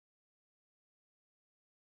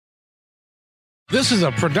This is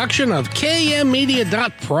a production of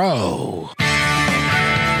KMmedia.pro.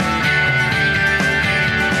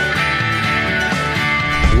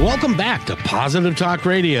 Welcome back to Positive Talk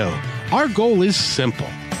Radio. Our goal is simple: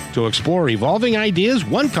 to explore evolving ideas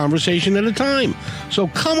one conversation at a time. So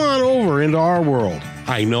come on over into our world.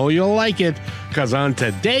 I know you'll like it, because on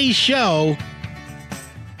today's show...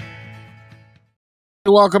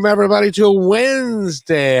 Welcome everybody to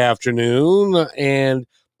Wednesday afternoon, and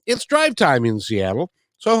it's drive time in Seattle.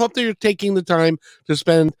 So I hope that you're taking the time to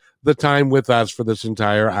spend the time with us for this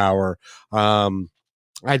entire hour.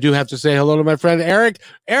 I do have to say hello to my friend Eric.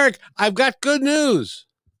 Eric, I've got good news.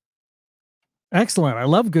 Excellent. I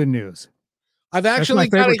love good news. That's my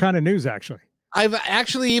favorite kind of news, actually. I've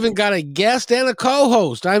actually even got a guest and a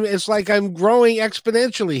co-host. It's like I'm growing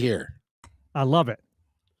exponentially here. I love it.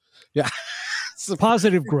 Yeah.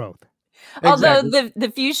 Positive growth. Although Exactly. the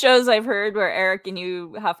few shows I've heard where Eric and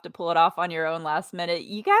you have to pull it off on your own last minute,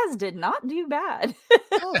 you guys did not do bad.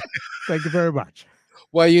 Oh. Thank you very much.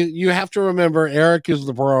 Well, you have to remember, Eric is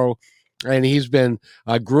the pro, and he's been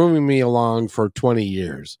grooming me along for 20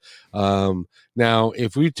 years. Now,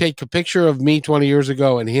 if we take a picture of me 20 years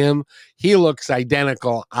ago and him, he looks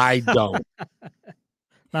identical. I don't.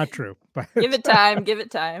 Not true. But Give it time. Give it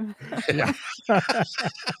time. yeah.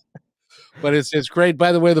 But it's great.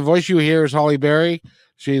 By the way, the voice you hear is Holly Berry.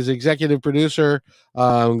 She's executive producer /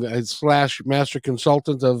 master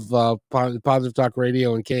consultant of Positive Talk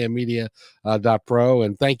Radio and KMmedia.pro.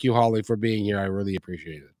 And thank you, Holly, for being here. I really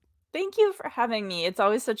appreciate it. Thank you for having me. It's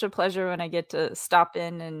always such a pleasure when I get to stop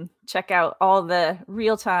in and check out all the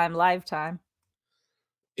real-time, live time.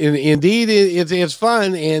 Indeed, it's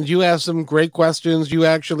fun, and you ask some great questions. You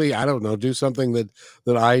actually, I don't know, do something that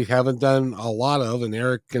I haven't done a lot of, and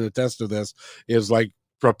Eric can attest to this, is like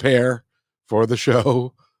prepare for the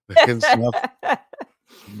show and stuff.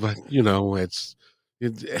 But, you know, it's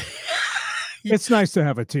nice to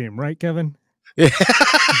have a team, right, Kevin? it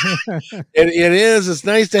is. It's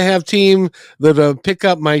nice to have team that pick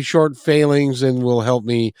up my short failings and will help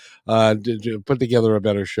me put together a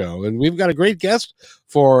better show. And we've got a great guest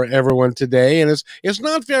for everyone today. And it's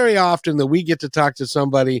not very often that we get to talk to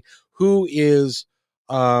somebody who is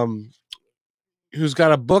who's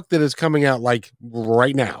got a book that is coming out like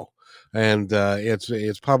right now. And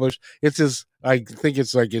it's published. I think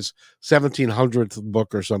it's like his 1700th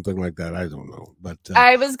book or something like that. I don't know, but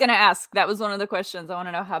I was going to ask. That was one of the questions. I want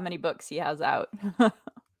to know how many books he has out.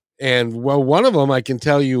 And well, one of them I can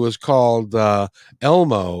tell you is called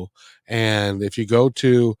Elmo. And if you go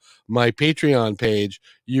to my Patreon page,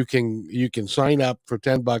 you can sign up for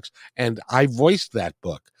 $10, and I voiced that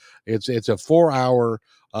book. It's a 4-hour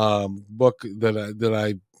book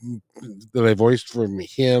that I voiced for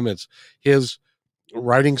him. It's his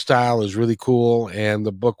writing style is really cool, and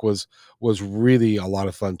the book was really a lot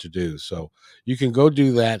of fun to do. So you can go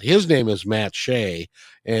do that. His name is Matt Shea,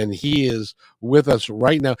 and he is with us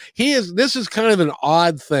right now. This is kind of an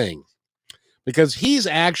odd thing because he's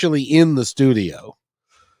actually in the studio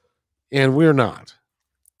and we're not.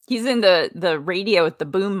 He's in the radio with the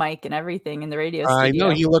boom mic and everything in the radio studio. I know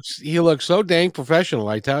he looks so dang professional,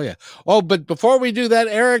 I tell you. Oh, but before we do that,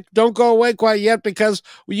 Eric, don't go away quite yet, because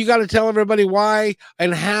you got to tell everybody why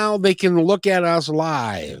and how they can look at us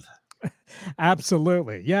live.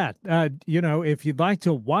 Absolutely. Yeah. If you'd like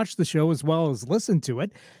to watch the show as well as listen to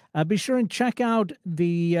it, be sure and check out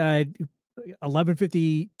the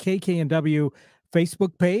 1150 KKNW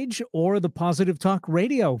Facebook page, or the Positive Talk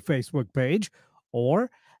Radio Facebook page,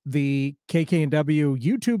 or the KKNW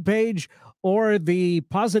YouTube page, or the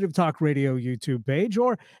Positive Talk Radio YouTube page,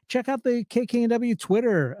 or check out the KKNW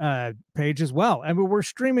Twitter page as well. I mean, we're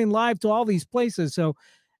streaming live to all these places, so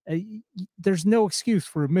there's no excuse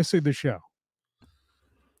for missing the show.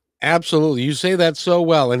 Absolutely. You say that so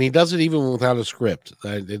well, and he does it even without a script.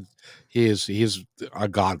 He is a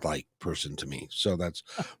godlike person to me. So that's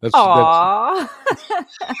Aww.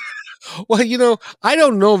 Well, I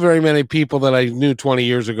don't know very many people that I knew 20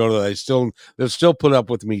 years ago that still put up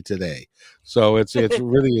with me today. So it's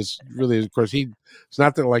really, of course, it's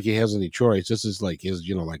not that like he has any choice. This is like his,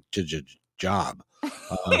 job.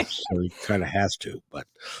 So he kind of has to, but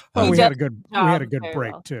we had a good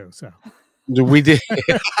break too. So we did.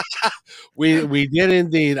 we did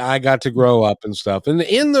indeed. I got to grow up and stuff. And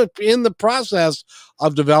in the process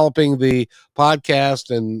of developing the podcast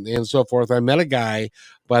and so forth, I met a guy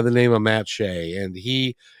by the name of Matt Shea, and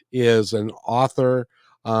he is an author.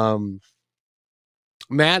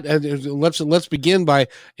 Matt, let's begin by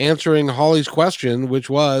answering Holly's question, which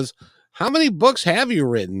was, how many books have you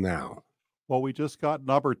written now? Well, we just got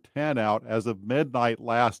number 10 out. As of midnight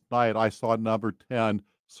last night, I saw number 10.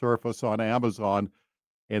 Surface on Amazon,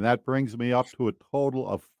 and that brings me up to a total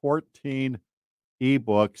of 14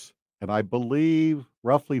 ebooks, and I believe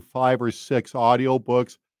roughly 5 or 6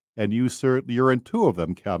 audiobooks, and you're in 2 of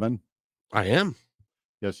them, Kevin. I am.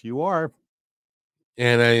 Yes, you are.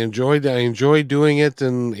 And I enjoy doing it,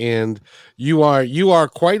 and you are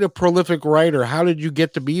quite a prolific writer. How did you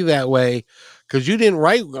get to be that way? Because you didn't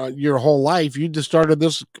write your whole life. You just started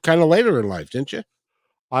this kind of later in life, didn't you?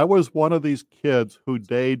 I was one of these kids who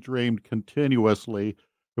daydreamed continuously,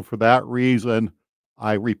 and for that reason,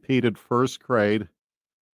 I repeated first grade,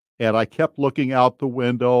 and I kept looking out the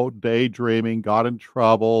window, daydreaming, got in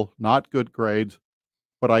trouble, not good grades,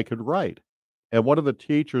 but I could write. And one of the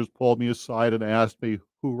teachers pulled me aside and asked me,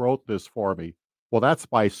 "Who wrote this for me?" Well, that's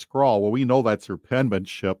my scrawl. Well, we know that's your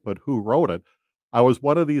penmanship, but who wrote it? I was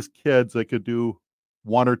one of these kids that could do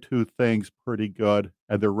 1 or 2 things pretty good,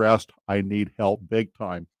 and the rest I need help big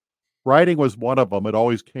time. Writing was one of them. It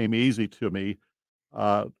always came easy to me.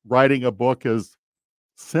 Writing a book is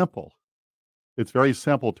simple. It's very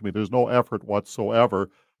simple to me. There's no effort whatsoever.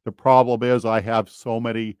 The problem is I have so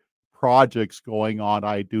many projects going on.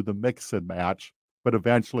 I do the mix and match, but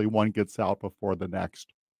eventually one gets out before the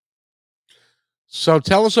next. So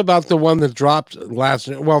tell us about the one that dropped last.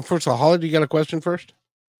 Well, first of all, Holly, do you got a question first?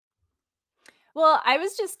 Well, I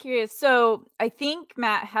was just curious. So I think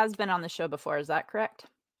Matt has been on the show before. Is that correct?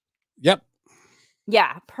 Yep.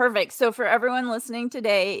 Yeah, perfect. So for everyone listening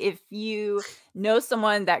today, if you know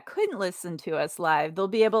someone that couldn't listen to us live, they'll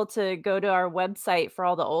be able to go to our website for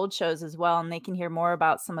all the old shows as well, and they can hear more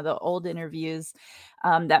about some of the old interviews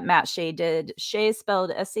that Matt Shea did. Shea is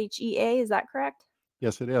spelled Shea, is that correct?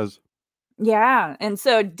 Yes, it is. Yeah. And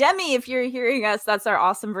so, Demi, if you're hearing us, that's our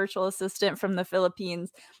awesome virtual assistant from the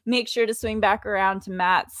Philippines. Make sure to swing back around to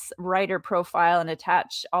Matt's writer profile and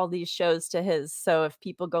attach all these shows to his. So, if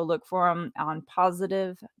people go look for him on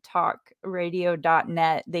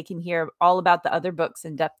positivetalkradio.net, they can hear all about the other books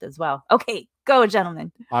in depth as well. Okay, go,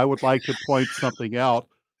 gentlemen. I would like to point something out.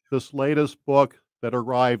 This latest book that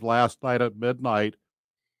arrived last night at midnight,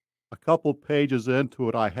 a couple pages into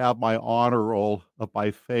it, I have my honor roll of my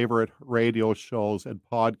favorite radio shows and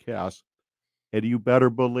podcasts. And you better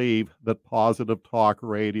believe that Positive Talk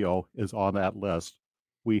Radio is on that list.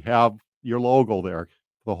 We have your logo there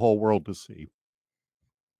for the whole world to see.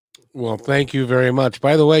 Well, thank you very much.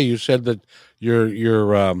 By the way, you said that your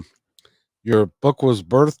book was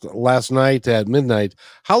birthed last night at midnight.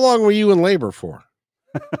 How long were you in labor for?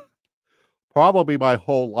 Probably my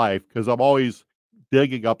whole life, because I'm always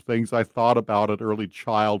digging up things I thought about in early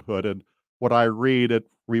childhood. And when I read, it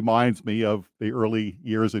reminds me of the early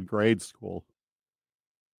years in grade school.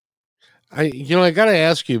 I got to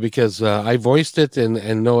ask you because I voiced it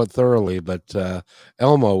and know it thoroughly. But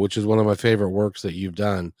Elmo, which is one of my favorite works that you've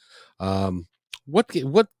done,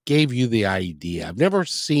 what gave you the idea? I've never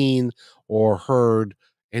seen or heard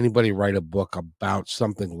anybody write a book about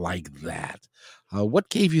something like that. What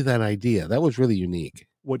gave you that idea? That was really unique.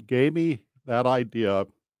 What gave me that idea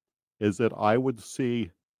is that I would see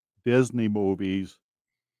Disney movies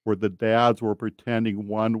where the dads were pretending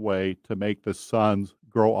one way to make the sons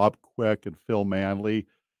grow up quick and feel manly,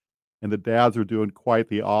 and the dads are doing quite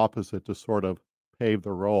the opposite to sort of pave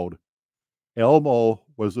the road. Elmo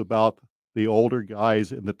was about the older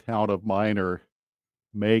guys in the town of Minor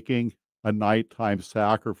making a nighttime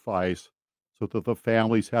sacrifice so that the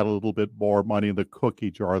families had a little bit more money in the cookie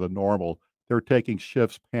jar than normal. They're taking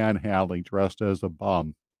shifts panhandling dressed as a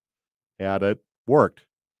bum, and it worked.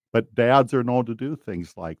 But dads are known to do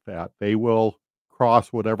things like that. They will cross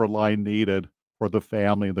whatever line needed for the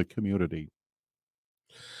family and the community.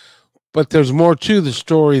 But there's more to the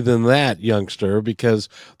story than that, youngster, because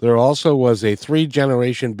there also was a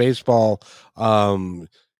 3-generation baseball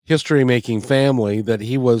history making family that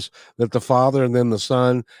the father and then the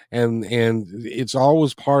son, and it's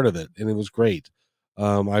always part of it, and it was great.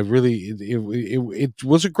 I really it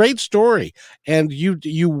was a great story, and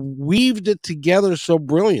you weaved it together so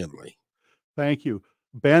brilliantly. Thank you.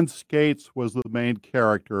 Ben Skates was the main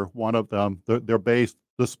character, one of them. They're based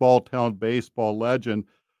the small town baseball legend.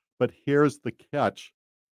 But here's the catch.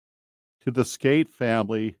 To the Skate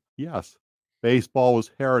family, yes, baseball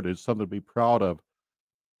was heritage, something to be proud of.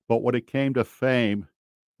 But when it came to fame,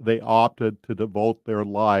 they opted to devote their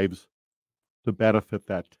lives to benefit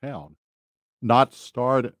that town, not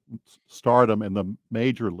stardom in the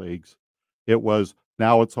major leagues. It was,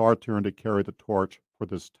 now it's our turn to carry the torch for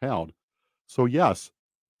this town. So yes,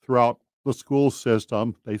 throughout the school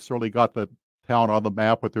system, they certainly got the town on the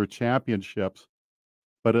map with their championships,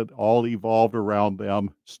 but it all evolved around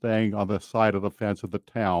them staying on the side of the fence of the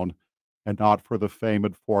town and not for the fame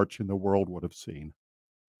and fortune the world would have seen.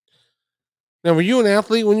 Now, were you an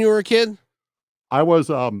athlete when you were a kid? I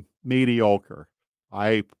was mediocre.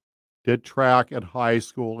 I did track in high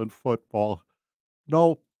school and football.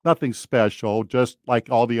 No, nothing special, just like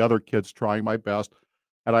all the other kids trying my best.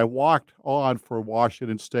 And I walked on for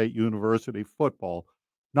Washington State University football.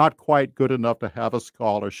 Not quite good enough to have a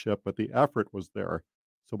scholarship, but the effort was there.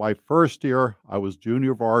 So my first year, I was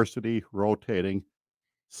junior varsity rotating.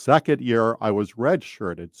 Second year, I was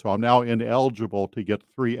redshirted. So I'm now ineligible to get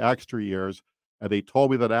 3 extra years. And they told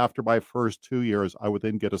me that after my first 2 years, I would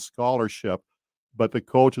then get a scholarship. But the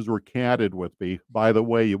coaches were candid with me. By the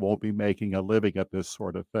way, you won't be making a living at this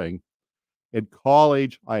sort of thing. In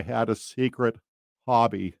college, I had a secret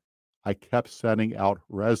hobby. I kept sending out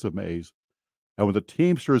resumes. And when the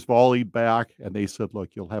Teamsters volleyed back and they said, look,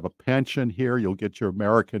 you'll have a pension here, you'll get your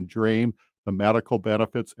American dream, the medical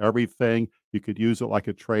benefits, everything. You could use it like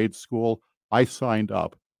a trade school. I signed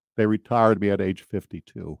up. They retired me at age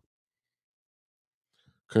 52.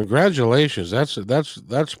 Congratulations.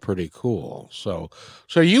 That's pretty cool. So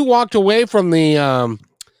you walked away from the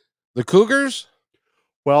Cougars?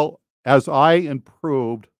 Well, as I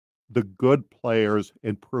improved, the good players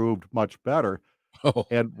improved much better. Oh,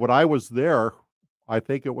 And when I was there, I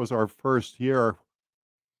think it was our first year,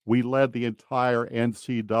 we led the entire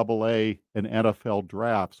NCAA and NFL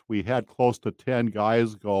drafts. We had close to 10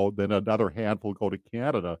 guys go, then another handful go to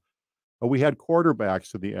Canada. But we had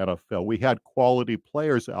quarterbacks in the NFL. We had quality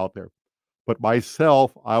players out there. But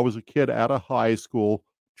myself, I was a kid out of high school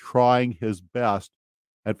trying his best.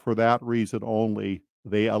 And for that reason only,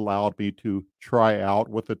 they allowed me to try out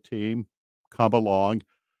with the team, come along.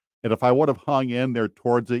 And if I would have hung in there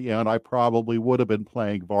towards the end, I probably would have been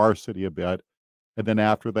playing varsity a bit. And then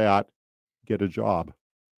after that, get a job.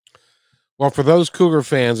 well, for those Cougar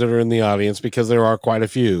fans that are in the audience, because there are quite a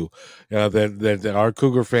few that are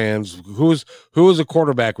Cougar fans, who was a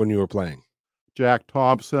quarterback when you were playing? Jack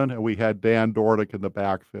Thompson, and we had Dan Dordick in the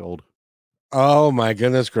backfield. Oh my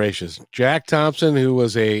goodness gracious! Jack Thompson, who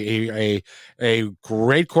was a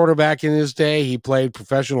great quarterback in his day, he played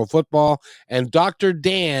professional football, and Dr.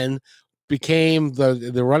 Dan became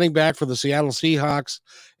the running back for the Seattle Seahawks,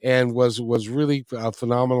 and was really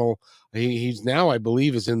phenomenal. He's now, I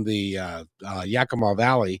believe, is in the Yakima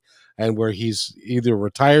Valley, and where he's either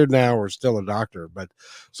retired now or still a doctor. But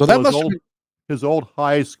so that must his old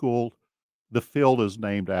high school, the field is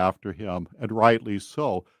named after him, and rightly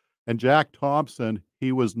so. And Jack Thompson,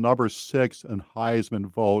 he was number 6 in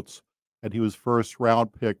Heisman votes, and he was first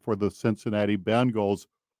round pick for the Cincinnati Bengals,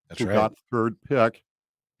 who got third pick,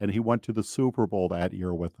 and he went to the Super Bowl that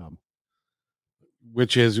year with them.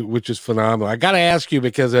 Which is phenomenal. I got to ask you,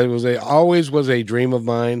 because it was always was a dream of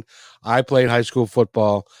mine. I played high school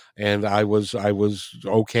football, and I was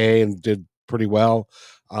okay and did pretty well.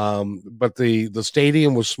 But the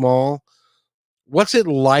stadium was small. What's it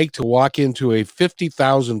like to walk into a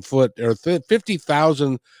 50,000 foot or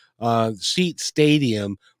 50,000 seat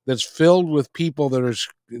stadium that's filled with people that are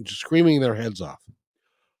screaming their heads off?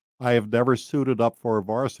 I have never suited up for a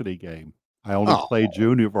varsity game. I only played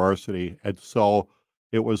junior varsity, and so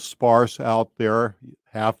it was sparse out there.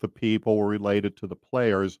 Half the people were related to the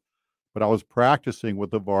players, but I was practicing with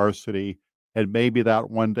the varsity, and maybe that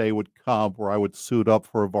one day would come where I would suit up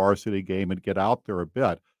for a varsity game and get out there a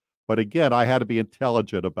bit. But again, I had to be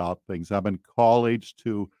intelligent about things. I'm in college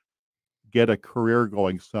to get a career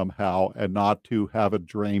going somehow and not to have a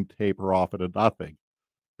dream taper off into nothing.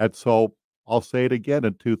 And so I'll say it again,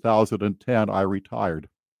 in 2010, I retired.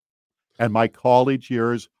 And my college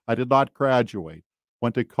years, I did not graduate.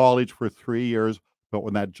 Went to college for 3 years, but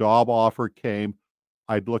when that job offer came,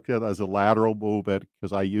 I'd look at it as a lateral movement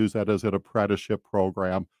because I use that as an apprenticeship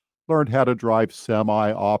program. Learned how to drive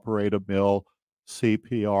semi, operate a mill,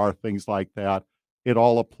 CPR, things like that. It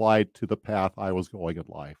all applied to the path I was going in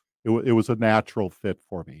life. It was a natural fit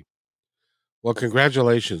for me. Well,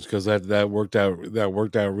 congratulations, because that worked out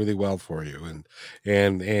really well for you,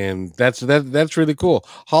 and that's really cool.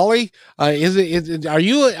 Holly, are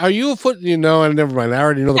you a foot? And never mind. I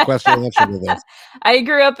already know the question answer to this. I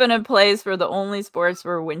grew up in a place where the only sports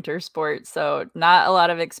were winter sports, so not a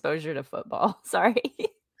lot of exposure to football. Sorry.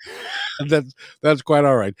 That's quite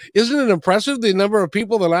all right. Isn't it impressive, the number of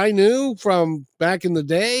people that I knew from back in the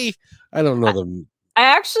day? I don't know them. I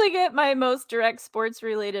actually get my most direct sports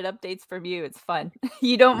related updates from you. It's fun.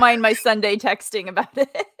 You don't mind my Sunday texting about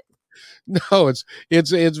it. No,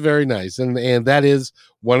 it's very nice. And that is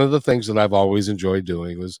one of the things that I've always enjoyed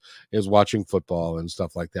doing is watching football and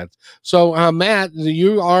stuff like that. So Matt,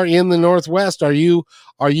 you are in the Northwest. Are you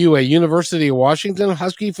a University of Washington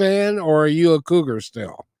Husky fan, or are you a Cougar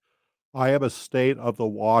still? I am a state of the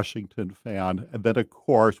Washington fan, and then, of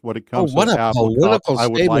course, when it Oh, comes to what the a Apple Cup, political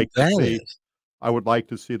statement that is. I would like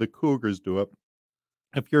to see the Cougars do it.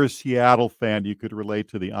 If you're a Seattle fan, you could relate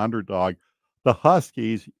to the underdog. The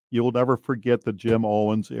Huskies, you'll never forget the Jim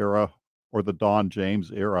Owens era or the Don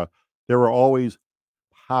James era. There were always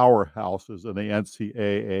powerhouses in the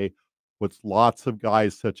NCAA with lots of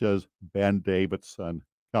guys such as Ben Davidson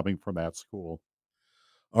coming from that school.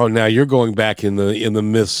 Oh, now you're going back in the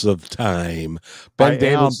mists of time. I Ben am,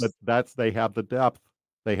 Davis. but they have the depth.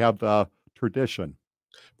 They have the tradition.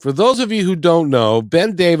 For those of you who don't know,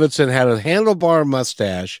 Ben Davidson had a handlebar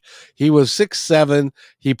mustache. He was 6'7".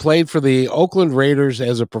 He played for the Oakland Raiders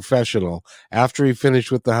as a professional after he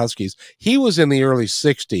finished with the Huskies. He was in the early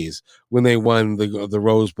 60s when they won the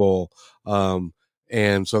Rose Bowl.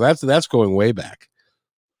 And so that's going way back.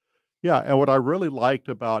 Yeah, and what I really liked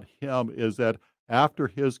about him is that after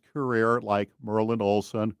his career, like Merlin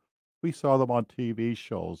Olsen, we saw them on TV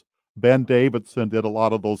shows. Ben Davidson did a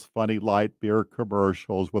lot of those funny light beer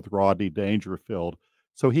commercials with Rodney Dangerfield.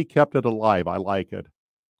 So he kept it alive. I like it.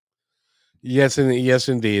 Yes, and yes,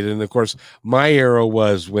 indeed. And of course, my era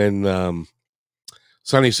was when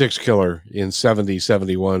Sonny Six Killer in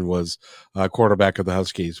 70-71 was quarterback of the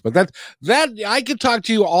Huskies. But that I could talk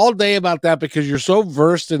to you all day about that because you're so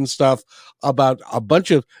versed in stuff about a bunch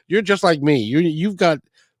of. You're just like me.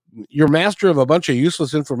 You're master of a bunch of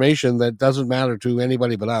useless information that doesn't matter to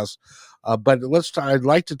anybody but us. But I'd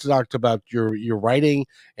like to talk about your writing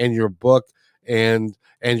and your book and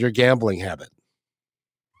your gambling habit.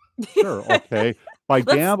 Sure. Okay. My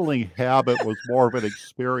gambling habit was more of an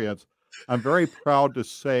experience. I'm very proud to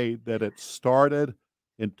say that it started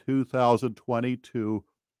in 2022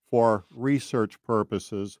 for research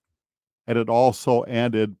purposes, and it also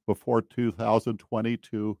ended before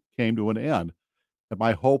 2022 came to an end. And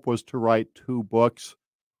my hope was to write 2 books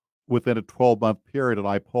within a 12-month period, and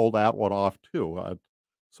I pulled that one off too.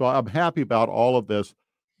 So I'm happy about all of this,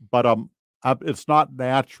 but it's not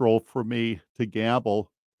natural for me to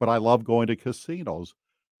gamble, but I love going to casinos.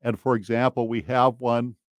 And for example, we have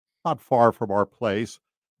one not far from our place.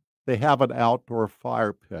 They have an outdoor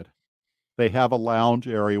fire pit. They have a lounge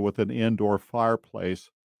area with an indoor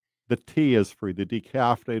fireplace. The tea is free, the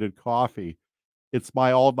decaffeinated coffee. It's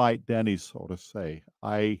my all-night Denny's, so to say.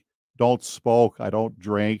 I don't smoke, I don't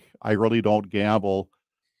drink, I really don't gamble,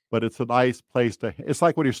 but it's a nice place it's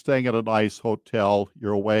like when you're staying at a nice hotel,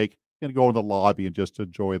 you're awake, you can go in the lobby and just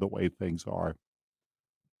enjoy the way things are.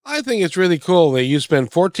 I think it's really cool that you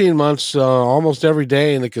spend 14 months almost every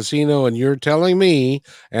day in the casino, and you're telling me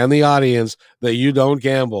and the audience that you don't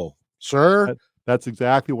gamble, sir. That's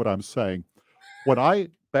exactly what I'm saying.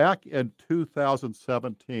 Back in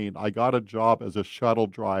 2017, I got a job as a shuttle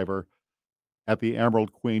driver at the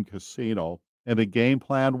Emerald Queen Casino, and the game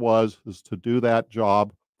plan is to do that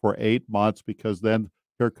job for 8 months because then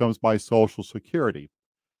here comes my Social Security.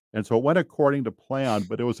 And so it went according to plan,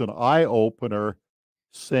 but it was an eye-opener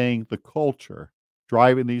seeing the culture,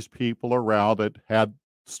 driving these people around that had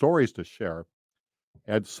stories to share.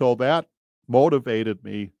 And so that motivated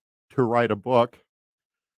me to write a book.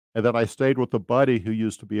 And then I stayed with a buddy who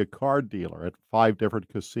used to be a card dealer at 5 different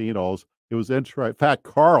casinos. It was interesting. In fact,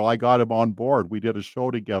 Carl, I got him on board. We did a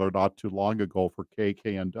show together not too long ago for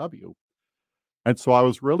KKNW. And so I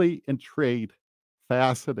was really intrigued,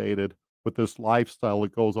 fascinated with this lifestyle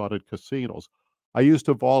that goes on at casinos. I used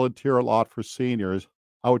to volunteer a lot for seniors.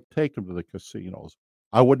 I would take them to the casinos.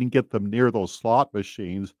 I wouldn't get them near those slot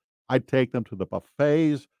machines. I'd take them to the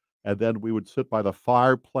buffets, and then we would sit by the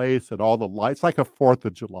fireplace and all the lights, like a 4th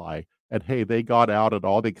of July. And hey, they got out and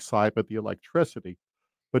all the excitement, the electricity.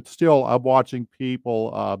 But still, I'm watching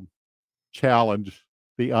people challenge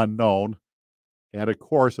the unknown. And of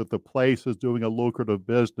course, if the place is doing a lucrative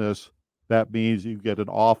business, that means you get an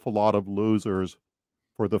awful lot of losers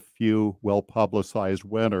for the few well-publicized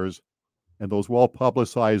winners. And those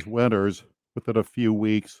well-publicized winners, within a few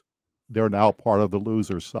weeks, they're now part of the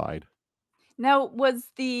loser side. Now, was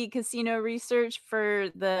the casino research for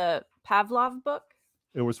the Pavlov book?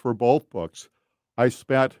 It was for both books. I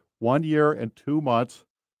spent 1 year and 2 months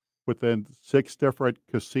within 6 different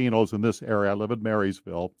casinos in this area. I live in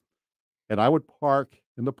Marysville. And I would park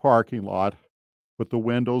in the parking lot with the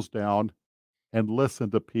windows down and listen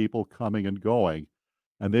to people coming and going.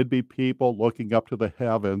 And there'd be people looking up to the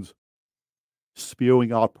heavens,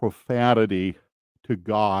 spewing out profanity to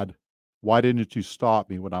God. Why didn't you stop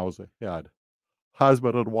me when I was ahead?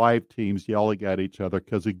 Husband and wife teams yelling at each other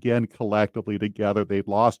because, again, collectively together, they'd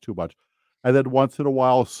lost too much. And then once in a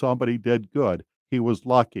while, somebody did good. He was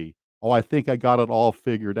lucky. Oh, I think I got it all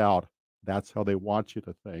figured out. That's how they want you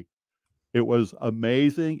to think. It was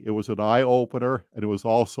amazing. It was an eye opener, and it was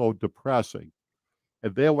also depressing.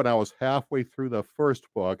 And then when I was halfway through the first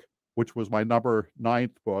book, which was my number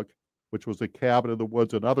 9th book, which was A Cabin in the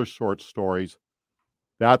Woods and Other Short Stories,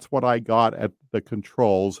 that's when I got at the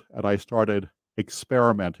controls and I started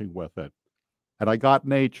experimenting with it. And I got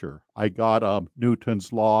nature. I got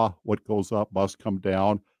Newton's law, what goes up must come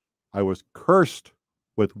down. I was cursed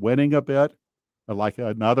with winning a bit. And like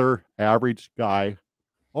another average guy,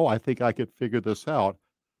 oh, I think I could figure this out.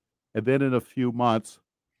 And then in a few months,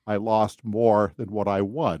 I lost more than what I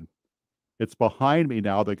won. It's behind me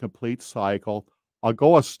now, the complete cycle. I'll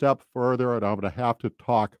go a step further, and I'm going to have to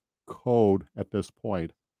talk code at this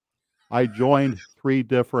point. I joined 3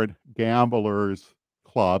 different gamblers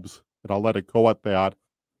clubs, and I'll let it go at that,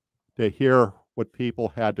 to hear what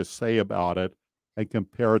people had to say about it and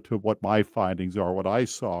compare it to what my findings are, what I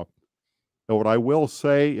saw. And what I will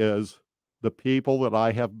say is the people that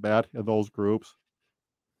I have met in those groups,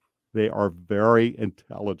 they are very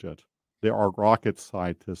intelligent. They are rocket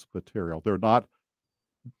scientist material. They're not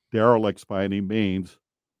derelicts by any means.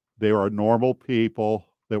 They are normal people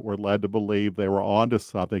that were led to believe they were onto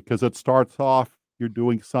something, because it starts off, you're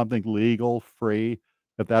doing something legal, free.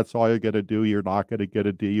 If that's all you're going to do, you're not going to get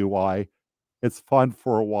a DUI. It's fun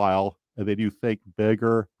for a while, and then you think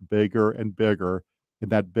bigger, bigger, and bigger, and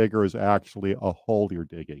that bigger is actually a hole you're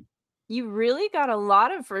digging. You really got a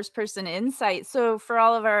lot of first person insight. So, for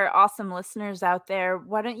all of our awesome listeners out there,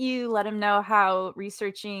 why don't you let them know how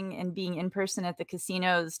researching and being in person at the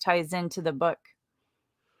casinos ties into the book?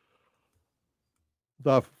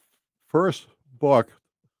 The first book,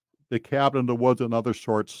 The Cabin in the Woods and Other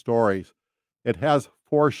Short Stories, it has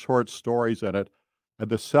 4 short stories in it. And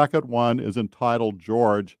the second one is entitled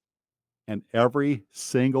George. And every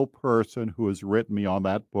single person who has written me on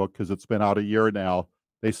that book, because it's been out a year now,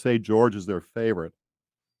 they say George is their favorite.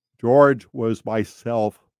 George was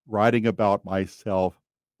myself writing about myself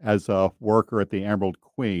as a worker at the Emerald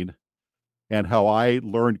Queen, and how I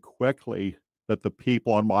learned quickly that the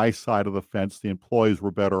people on my side of the fence, the employees,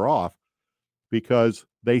 were better off, because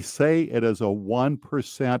they say it is a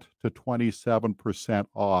 1% to 27%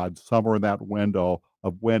 odds, somewhere in that window,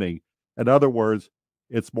 of winning. In other words,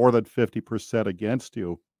 it's more than 50% against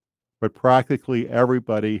you. But practically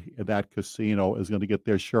everybody in that casino is going to get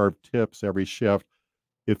their share of tips every shift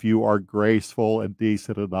if you are graceful and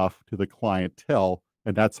decent enough to the clientele.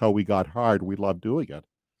 And that's how we got hired. We love doing it.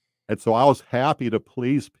 And so I was happy to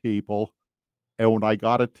please people. And when I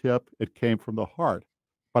got a tip, it came from the heart.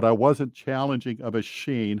 But I wasn't challenging a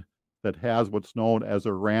machine that has what's known as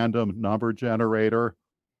a random number generator,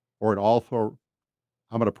 or it also,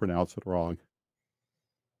 I'm going to pronounce it wrong,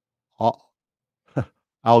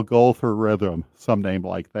 algorithm, some name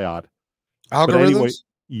like that. Algorithms? But anyway,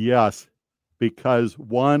 yes, because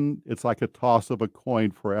one, it's like a toss of a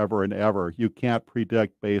coin forever and ever. You can't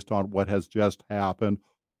predict based on what has just happened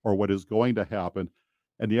or what is going to happen.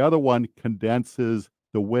 And the other one condenses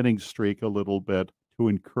the winning streak a little bit to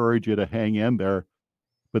encourage you to hang in there.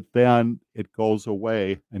 But then it goes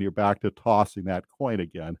away and you're back to tossing that coin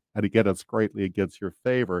again. And again, it's greatly against your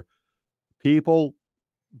favor. People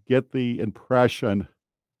get the impression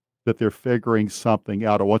that they're figuring something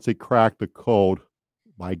out. Or once they crack the code,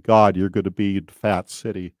 my God, you're going to be in Fat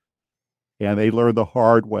City. And they learn the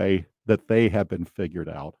hard way that they have been figured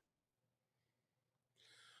out.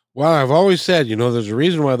 Well, I've always said, there's a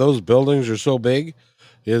reason why those buildings are so big,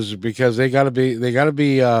 is because they got to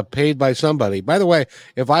be paid by somebody. By the way,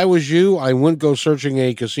 if I was you, I wouldn't go searching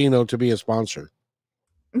a casino to be a sponsor.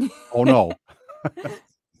 Oh no.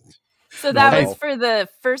 So that was for the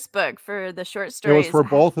first book, for the short stories. It was for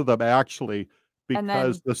both of them, actually,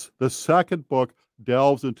 because the second book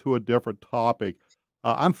delves into a different topic.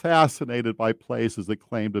 I'm fascinated by places that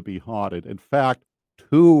claim to be haunted. In fact,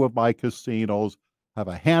 2 of my casinos have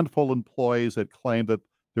a handful of employees that claim that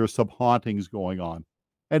there's some hauntings going on.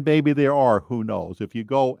 And maybe there are, who knows? If you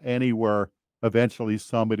go anywhere, eventually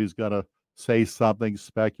somebody's going to say something,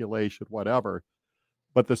 speculation, whatever.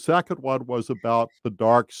 But the second one was about the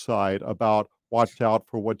dark side, about watch out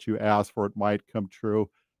for what you ask for, it might come true.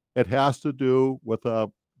 It has to do with a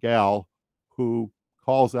gal who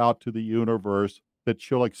calls out to the universe that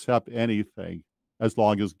she'll accept anything as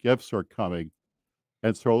long as gifts are coming.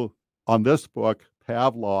 And so on this book,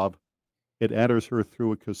 Pavlov, it enters her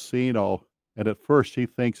through a casino. And at first she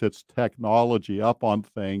thinks it's technology up on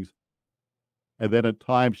things. And then at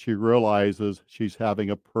times she realizes she's having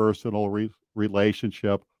a personal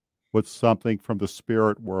relationship with something from the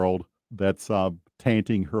spirit world that's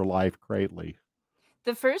tainting her life greatly.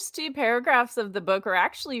 The first 2 paragraphs of the book are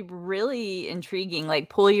actually really intriguing, like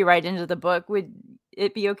pull you right into the book.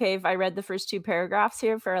 it be okay if I read the first 2 paragraphs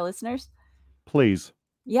here for our listeners? Please.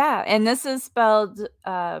 Yeah, and this is spelled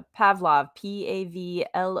Pavlov,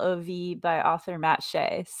 Pavlov, by author Matt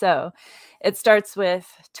Shea. So it starts with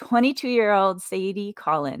 22-year-old Sadie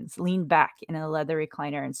Collins leaned back in a leather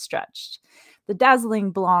recliner and stretched. The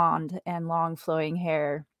dazzling blonde and long flowing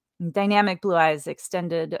hair, dynamic blue eyes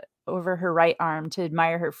extended over her right arm to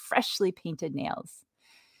admire her freshly painted nails.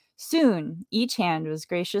 Soon, each hand was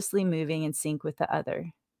graciously moving in sync with the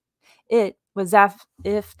other. It was as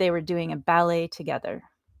if they were doing a ballet together.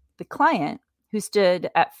 The client, who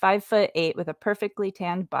stood at 5'8" with a perfectly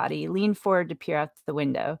tanned body, leaned forward to peer out the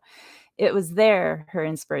window. It was there her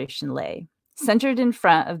inspiration lay. Centered in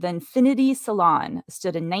front of the Infinity Salon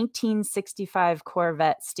stood a 1965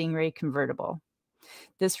 Corvette Stingray convertible.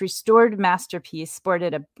 This restored masterpiece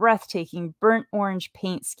sported a breathtaking burnt orange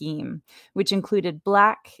paint scheme, which included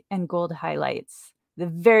black and gold highlights, the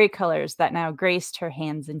very colors that now graced her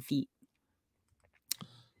hands and feet.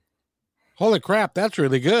 Holy crap, that's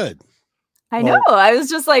really good. I know. I was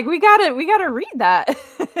just like, we gotta read that.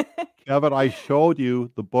 Kevin, I showed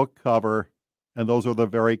you the book cover, and those are the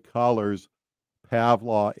very colors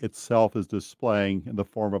Pavlov itself is displaying in the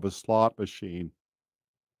form of a slot machine.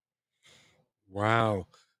 Wow.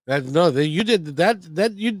 You did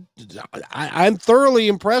that. I'm thoroughly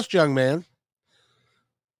impressed, young man.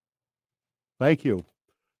 Thank you.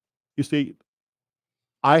 You see,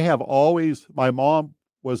 my mom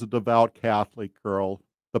was a devout Catholic girl,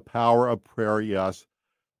 the power of prayer, yes.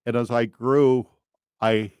 And as I grew,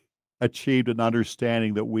 I achieved an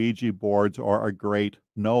understanding that Ouija boards are a great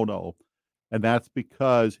no-no. And that's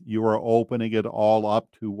because you are opening it all up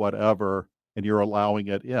to whatever, and you're allowing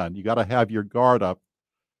it in. You got to have your guard up.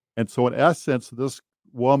 And so in essence, this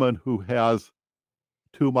woman who has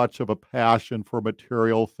too much of a passion for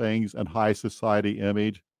material things and high society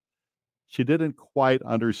image, she didn't quite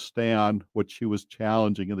understand what she was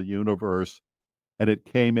challenging in the universe, and it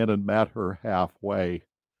came in and met her halfway.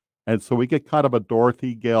 And so we get kind of a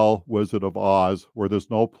Dorothy Gale Wizard of Oz, where there's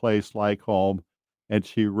no place like home, and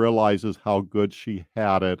she realizes how good she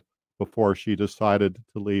had it before she decided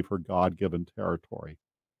to leave her God-given territory.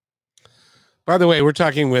 By the way, we're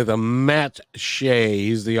talking with Matt Shea.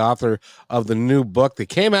 He's the author of the new book that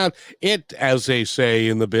came out. It, as they say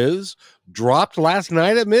in the biz, dropped last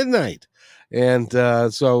night at midnight. And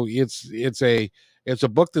so it's a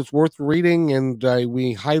book that's worth reading, and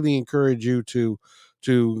we highly encourage you to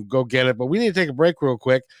go get it. But we need to take a break real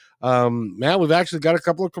quick. Matt, we've actually got a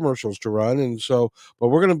couple of commercials to run, but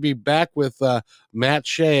we're going to be back with Matt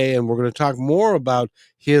Shea, and we're going to talk more about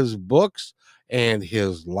his books and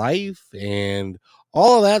his life and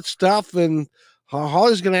all of that stuff. And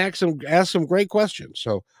Holly's going to ask some great questions.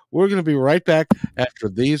 So we're going to be right back after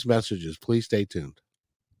these messages. Please stay tuned.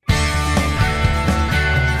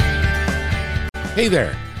 Hey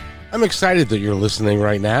there. I'm excited that you're listening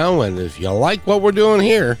right now, and if you like what we're doing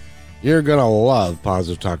here, you're going to love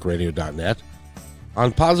PositiveTalkRadio.net.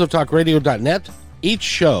 On PositiveTalkRadio.net, each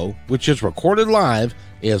show, which is recorded live,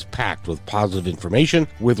 is packed with positive information,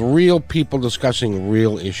 with real people discussing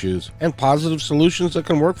real issues and positive solutions that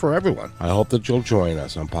can work for everyone. I hope that you'll join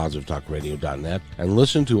us on PositiveTalkRadio.net and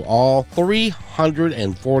listen to all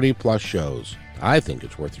 340 plus shows. I think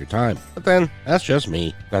it's worth your time. But then, that's just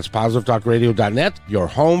me. That's PositiveTalkRadio.net, your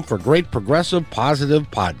home for great progressive, positive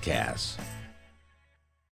podcasts.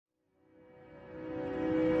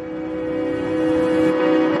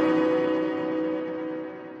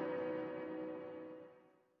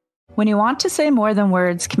 When you want to say more than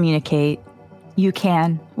words communicate, you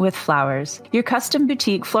can with flowers. Your custom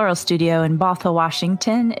boutique floral studio in Bothell,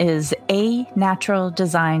 Washington is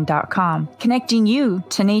anaturaldesign.com, connecting you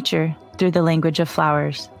to nature through the language of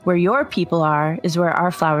flowers. Where your people are is where our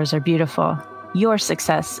flowers are beautiful. Your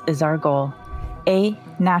success is our goal.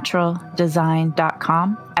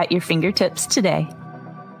 anaturaldesign.com at your fingertips today.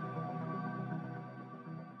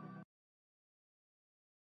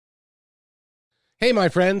 Hey, my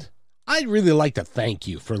friend. I'd really like to thank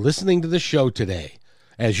you for listening to the show today.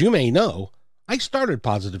 As you may know, I started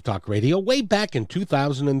Positive Talk Radio way back in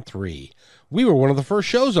 2003. We were one of the first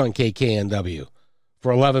shows on KKNW.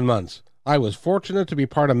 For 11 months, I was fortunate to be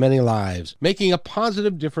part of many lives, making a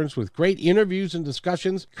positive difference with great interviews and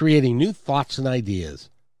discussions, creating new thoughts and ideas.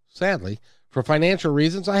 Sadly, for financial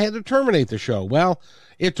reasons, I had to terminate the show. Well,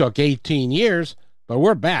 it took 18 years, but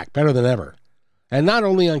we're back better than ever. And not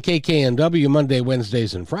only on KKNW Monday,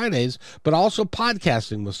 Wednesdays, and Fridays, but also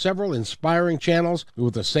podcasting with several inspiring channels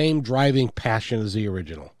with the same driving passion as the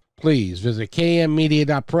original. Please visit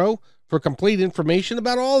kmmedia.pro for complete information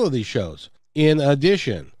about all of these shows. In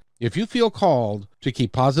addition, if you feel called to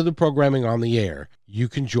keep positive programming on the air, you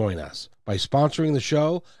can join us by sponsoring the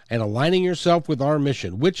show and aligning yourself with our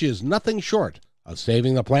mission, which is nothing short of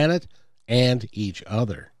saving the planet and each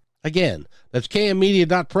other. Again, that's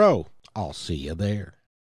kmmedia.pro. I'll see you there.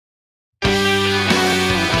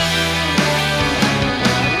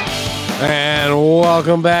 And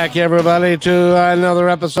welcome back, everybody, to another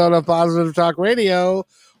episode of Positive Talk Radio.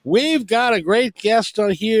 We've got a great guest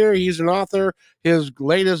on here. He's an author. His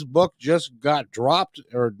latest book just got dropped,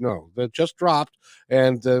 that just dropped,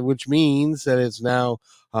 and which means that it's now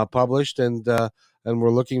published, and we're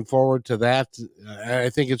looking forward to that. I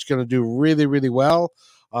think it's going to do really, really well.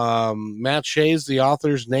 Matt Shea's the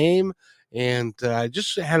author's name, and I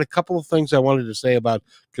just had a couple of things I wanted to say about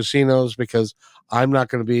casinos, because I'm not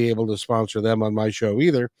going to be able to sponsor them on my show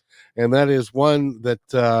either. And that is one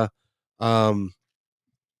that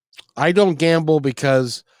I don't gamble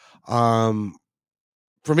because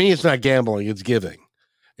for me, it's not gambling, it's giving.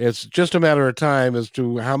 It's just a matter of time as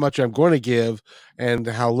to how much I'm going to give and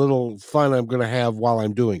how little fun I'm going to have while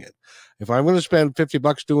I'm doing it. If I'm going to spend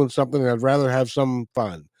 $50 doing something, I'd rather have some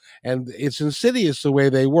fun. And it's insidious the way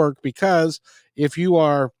they work, because if you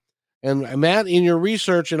are, and Matt, in your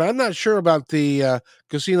research, and I'm not sure about the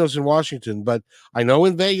casinos in Washington, but I know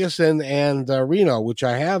in Vegas and Reno, which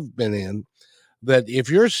I have been in, that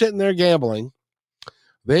if you're sitting there gambling,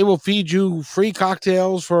 they will feed you free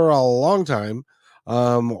cocktails for a long time,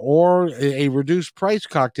 or a reduced price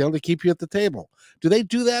cocktail to keep you at the table. Do they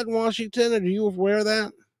do that in Washington? Are you aware of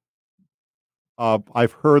that?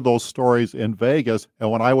 I've heard those stories in Vegas.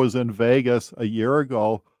 And when I was in Vegas a year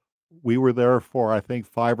ago, we were there for, I think,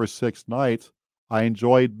 5 or 6 nights. I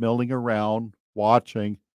enjoyed milling around,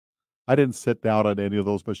 watching. I didn't sit down at any of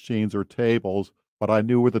those machines or tables, but I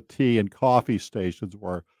knew where the tea and coffee stations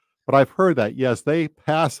were. But I've heard that, yes, they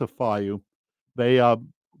pacify you. They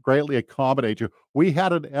greatly accommodate you. We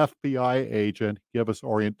had an FBI agent give us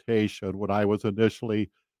orientation when I was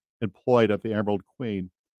initially employed at the Emerald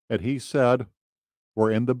Queen. And he said,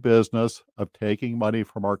 we're in the business of taking money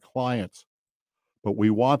from our clients, but we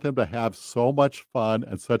want them to have so much fun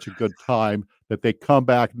and such a good time that they come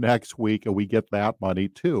back next week and we get that money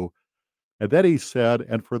too. And then he said,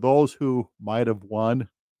 and for those who might have won,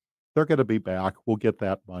 they're going to be back. We'll get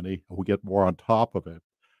that money and we'll get more on top of it.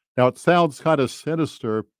 Now, it sounds kind of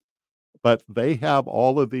sinister, but they have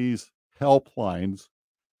all of these helplines,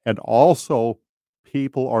 and also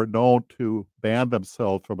people are known to ban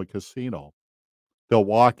themselves from a casino. They'll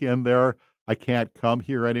walk in there, I can't come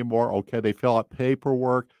here anymore. Okay, they fill out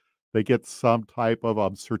paperwork. They get some type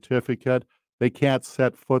of certificate. They can't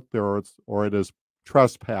set foot there, or it is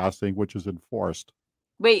trespassing, which is enforced.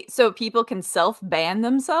 Wait, so people can self-ban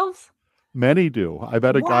themselves? Many do. I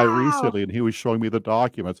met a guy Wow. recently, and he was showing me the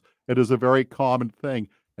documents. It is a very common thing.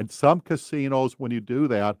 And some casinos, when you do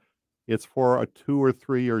that, it's for a 2 or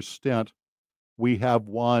 3 year stint. We have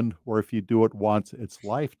one where if you do it once, it's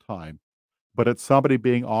lifetime. But it's somebody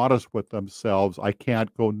being honest with themselves. I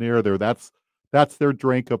can't go near there. That's their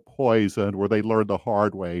drink of poison, where they learn the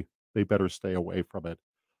hard way. They better stay away from it.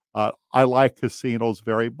 I like casinos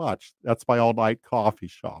very much. That's my all-night coffee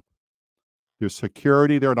shop. There's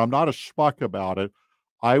security there, and I'm not a schmuck about it.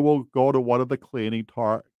 I will go to one of the cleaning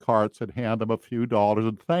carts and hand them a few dollars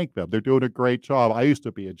and thank them. They're doing a great job. I used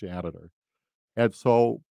to be a janitor. And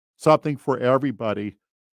so something for everybody,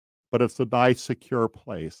 but it's a nice, secure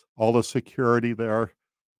place. All the security there,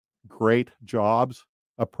 great jobs.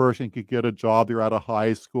 A person could get a job there out of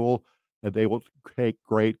high school, and they will take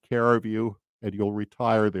great care of you, and you'll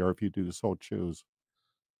retire there if you do so choose.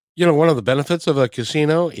 You know, one of the benefits of a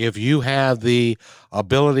casino, if you have the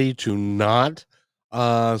ability to not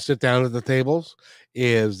sit down at the tables,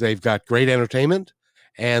 is they've got great entertainment,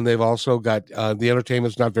 and they've also got the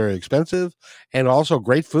entertainment's not very expensive, and also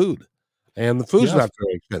great food. And the food's Yes. not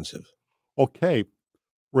very expensive. Okay,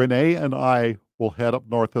 Renee and I will head up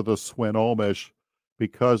north of the Swinomish,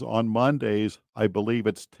 because on Mondays, I believe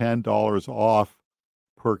it's $10 off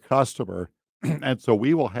per customer. And so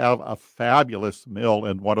we will have a fabulous meal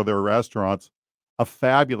in one of their restaurants, a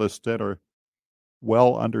fabulous dinner,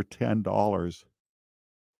 well under $10.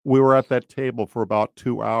 We were at that table for about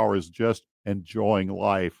 2 hours just enjoying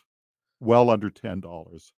life, well under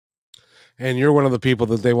 $10. And you're one of the people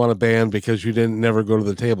that they want to ban because you didn't never go to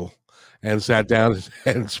the table and sat down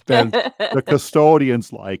and spent, The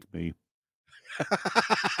custodians like me.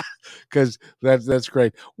 because that's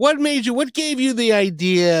great. What gave you the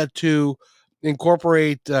idea to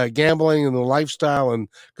incorporate gambling and the lifestyle? And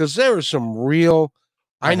because there was some real,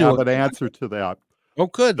 I knew have an answer to that. Oh,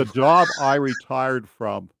 good. The job I retired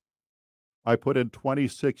from, I put in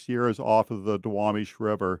 26 years off of the Duwamish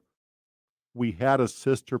River. we had a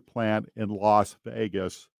sister plant in Las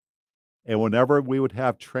Vegas, and whenever we would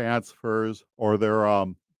have transfers or their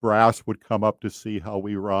brass would come up to see how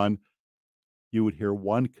we run, you would hear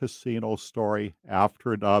one casino story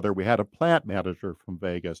after another. We had a plant manager from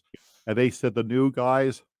Vegas, and they said the new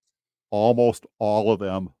guys, almost all of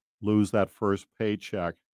them lose that first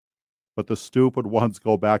paycheck. But the stupid ones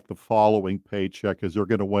go back the following paycheck because they're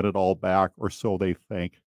going to win it all back, or so they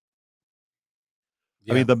think. I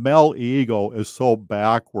Yeah. mean, the male ego is so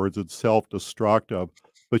backwards and self-destructive,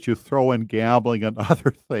 but you throw in gambling and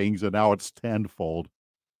other things, and now it's tenfold.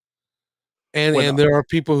 And there are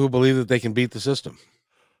people who believe that they can beat the system.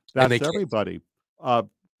 That's everybody.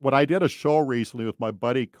 When I did a show recently with my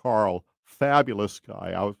buddy Carl, fabulous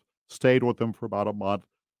guy, I stayed with him for about a month,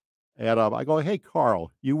 and I go, "Hey,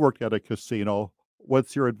 Carl, you worked at a casino.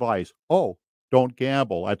 What's your advice?" "Oh, don't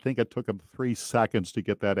gamble." I think it took him 3 seconds to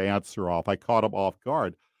get that answer off. I caught him off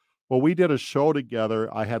guard. Well, we did a show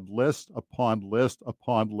together. I had list upon list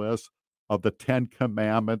upon list of the 10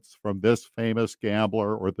 commandments from this famous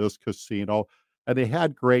gambler or this casino, and they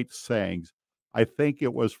had great sayings. I think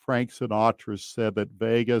it was Frank Sinatra said that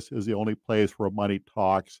Vegas is the only place where money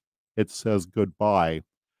talks. It says goodbye.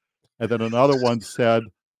 And then another one said,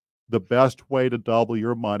 the best way to double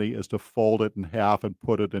your money is to fold it in half and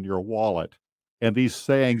put it in your wallet. And these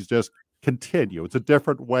sayings just continue. It's a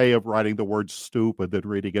different way of writing the word stupid than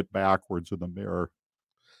reading it backwards in the mirror.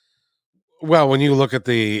 Well, when you look at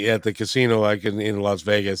the casino like in Las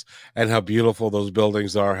Vegas and how beautiful those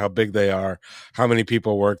buildings are, how big they are, how many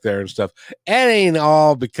people work there and stuff, it ain't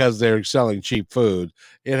all because they're selling cheap food.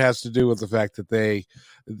 It has to do with the fact that they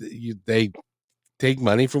take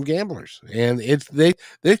money from gamblers, and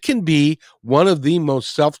it can be one of the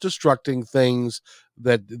most self-destructing things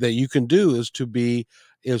that you can do is to be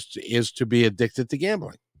addicted to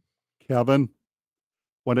gambling. Kevin,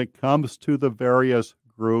 when it comes to the various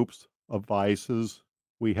groups of vices,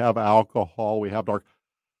 we have alcohol, we have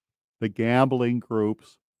the gambling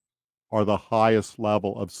groups are the highest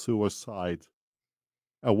level of suicides.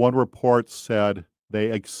 And one report said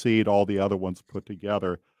they exceed all the other ones put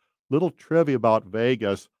together. Little trivia about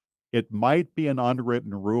Vegas, it might be an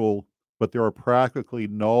unwritten rule, but there are practically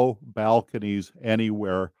no balconies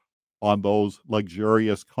anywhere on those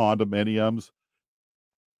luxurious condominiums.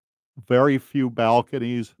 Very few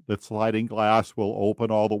balconies. The sliding glass will open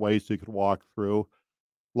all the way so you can walk through.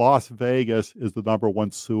 Las Vegas is the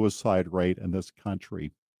 #1 suicide rate in this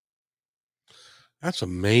country. That's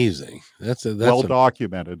amazing. That's well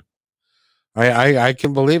documented. I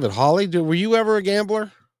can believe it. Holly, were you ever a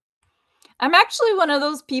gambler? I'm actually one of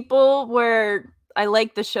those people where I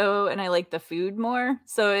like the show and I like the food more.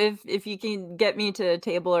 So if you can get me to a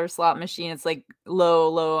table or slot machine, it's like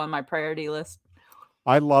low on my priority list.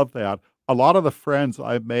 I love that. A lot of the friends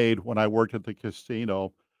I've made when I worked at the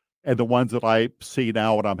casino and the ones that I see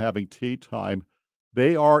now when I'm having tea time,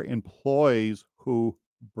 they are employees who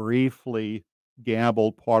briefly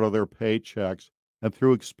gambled part of their paychecks and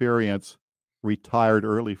through experience retired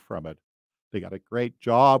early from it. They got a great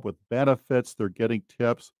job with benefits. They're getting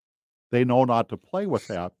tips. They know not to play with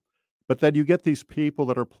that. But then you get these people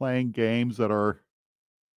that are playing games that are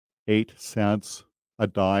 8 cents a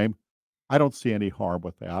dime. I don't see any harm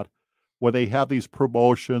with that. When they have these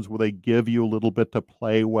promotions where they give you a little bit to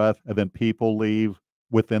play with and then people leave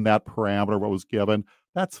within that parameter what was given,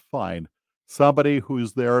 that's fine. Somebody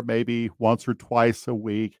who's there maybe once or twice a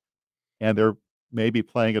week and they're maybe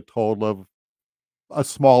playing a total of a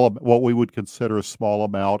small, what we would consider a small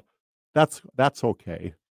amount, that's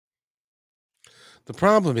okay. The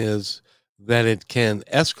problem is that it can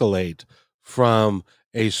escalate from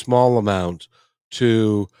a small amount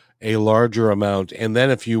to a larger amount, and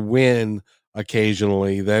then if you win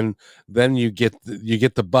occasionally, then you get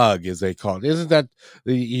the bug, as they call it. Isn't that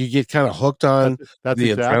you get kind of hooked on that's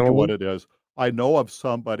the exactly adrenaline? what it is. I know of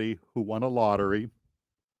somebody who won a lottery.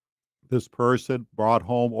 This person brought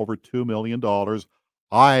home over $2 million.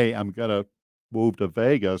 I am going to move to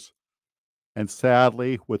Vegas. And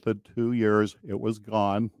sadly, within 2 years, it was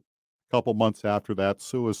gone. A couple months after that,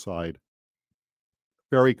 suicide.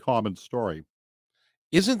 Very common story.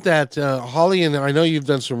 Isn't that Holly? And I know you've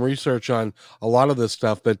done some research on a lot of this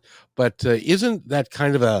stuff, but isn't that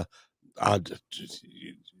kind of a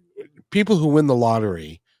people who win the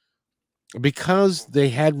lottery because they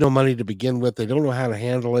had no money to begin with, they don't know how to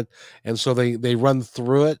handle it, and so they run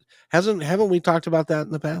through it. Haven't we talked about that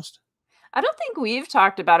in the past? I don't think we've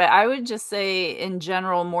talked about it. I would just say in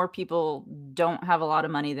general, more people don't have a lot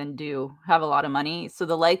of money than do have a lot of money. So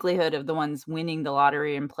the likelihood of the ones winning the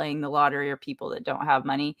lottery and playing the lottery are people that don't have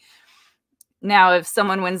money. Now, if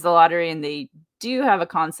someone wins the lottery and they do have a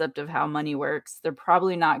concept of how money works, they're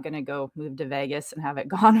probably not going to go move to Vegas and have it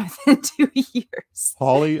gone within 2 years.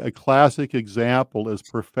 Holly, a classic example is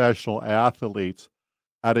professional athletes.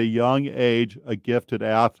 At a young age, a gifted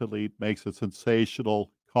athlete makes a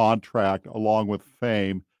sensational contract along with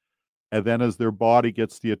fame. And then as their body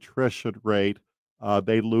gets the attrition rate,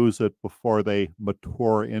 they lose it before they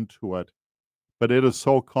mature into it. But it is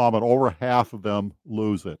so common. Over half of them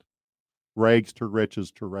lose it. Rags to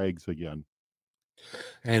riches to rags again.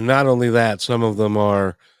 And not only that, some of them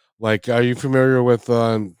are like, are you familiar with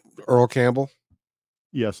Earl Campbell?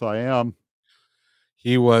 Yes, I am.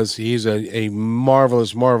 He's a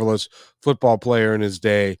marvelous, marvelous football player in his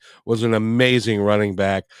day, was an amazing running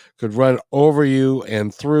back, could run over you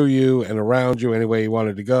and through you and around you any way he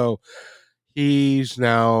wanted to go. He's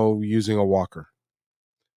now using a walker.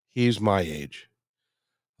 He's my age.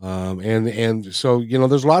 And so, you know,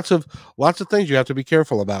 there's lots of things you have to be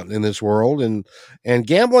careful about in this world, and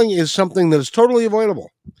gambling is something that is totally avoidable.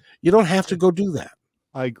 You don't have to go do that.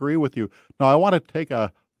 I agree with you. Now, I want to take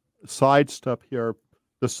a sidestep here.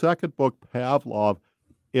 The second book, Pavlov,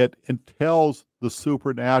 it entails the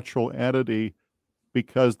supernatural entity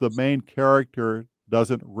because the main character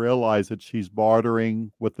doesn't realize that she's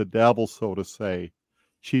bartering with the devil, so to say.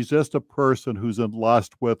 She's just a person who's in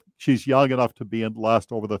lust she's young enough to be in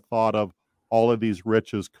lust over the thought of all of these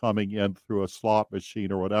riches coming in through a slot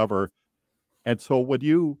machine or whatever. And so when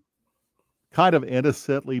you kind of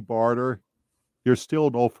innocently barter, there's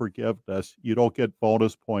still no forgiveness. You don't get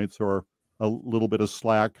bonus points or a little bit of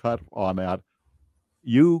slack cut on that.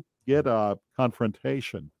 You get a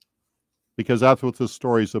confrontation because that's what the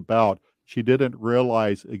story's about. She didn't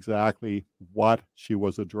realize exactly what she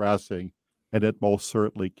was addressing, and it most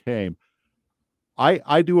certainly came.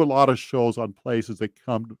 I do a lot of shows on places that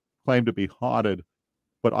claim to be haunted,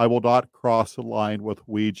 but I will not cross the line with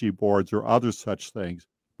Ouija boards or other such things.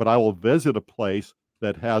 But I will visit a place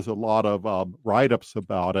that has a lot of write-ups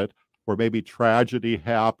about it, where maybe tragedy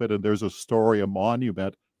happened and there's a story, a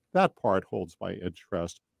monument. That part holds my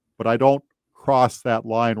interest. But I don't cross that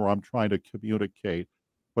line where I'm trying to communicate.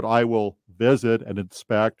 But I will visit and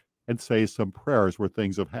inspect and say some prayers where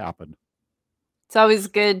things have happened. It's always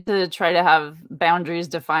good to try to have boundaries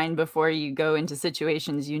defined before you go into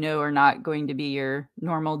situations you know are not going to be your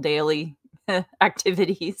normal daily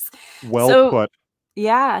activities. Well put.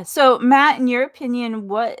 Yeah. So, Matt, in your opinion,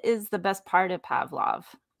 what is the best part of Pavlov?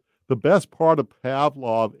 The best part of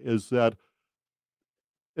Pavlov is that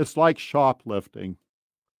it's like shoplifting.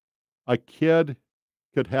 A kid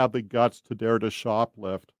could have the guts to dare to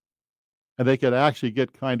shoplift, and they could actually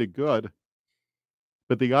get kind of good.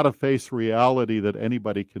 But they got to face reality that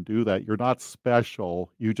anybody can do that. You're not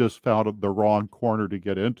special. You just found the wrong corner to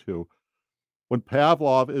get into. When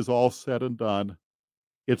Pavlov is all said and done,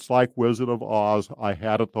 it's like Wizard of Oz. I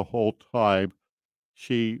had it the whole time.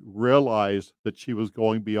 She realized that she was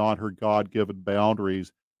going beyond her God-given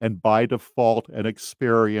boundaries, and by default and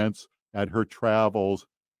experience and her travels,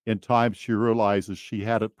 in time she realizes she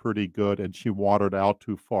had it pretty good and she wandered out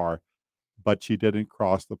too far, but she didn't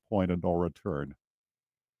cross the point of no return.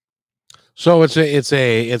 So it's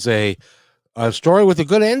a story with a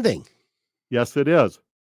good ending. Yes, it is.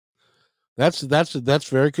 That's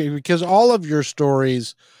very good, because all of your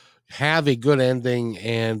stories have a good ending,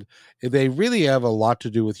 and they really have a lot to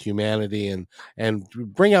do with humanity and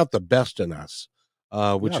bring out the best in us,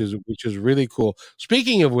 which is really cool.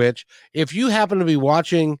 Speaking of which, if you happen to be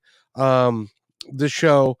watching the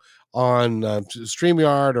show on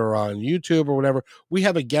StreamYard or on YouTube or whatever, we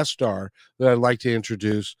have a guest star that I'd like to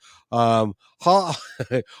introduce.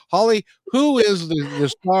 Holly, who is the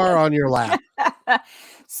star on your lap?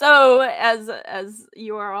 So, as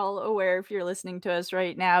you are all aware, if you're listening to us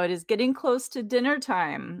right now, it is getting close to dinner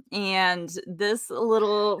time, and this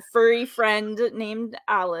little furry friend named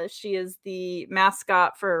Alice, she is the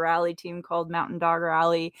mascot for a rally team called Mountain Dog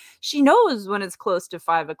Rally. She knows when it's close to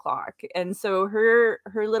 5 o'clock, and so her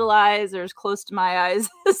little eyes are as close to my eyes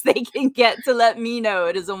as they can get to let me know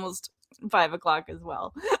it is almost 5 o'clock as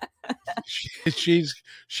well.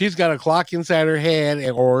 She's got a clock inside her head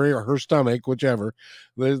or her stomach, whichever,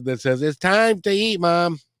 that says it's time to eat,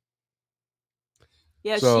 Mom.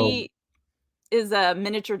 Yeah, she is a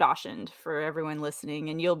miniature Dachshund for everyone listening,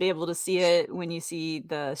 and you'll be able to see it when you see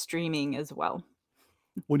the streaming as well.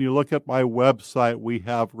 When you look at my website, we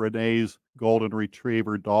have Renee's golden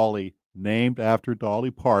retriever, Dolly, named after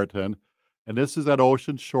Dolly Parton. And this is at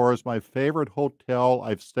Ocean Shores, my favorite hotel.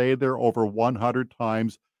 I've stayed there over 100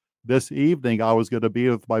 times. This evening, I was going to be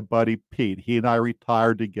with my buddy Pete. He and I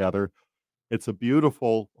retired together. It's a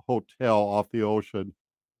beautiful hotel off the ocean.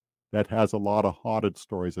 that has a lot of haunted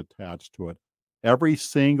stories attached to it. Every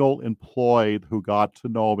single employee who got to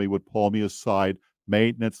know me would pull me aside,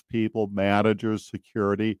 maintenance people, managers,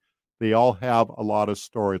 security. They all have a lot of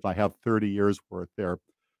stories. I have 30 years worth there.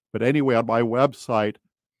 But anyway, on my website,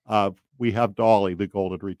 we have Dolly, the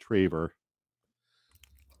golden retriever.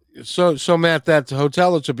 So Matt, that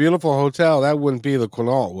hotel, it's a beautiful hotel. That wouldn't be the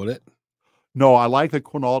Quinault, would it? No, I like the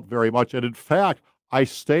Quinault very much. And in fact, I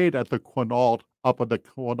stayed at the Quinault up at the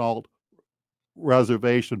Quinault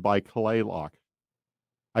reservation by Kalaloch.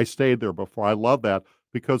 I stayed there before. I love that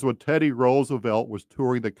because when Teddy Roosevelt was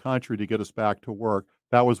touring the country to get us back to work,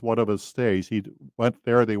 that was one of his stays. He went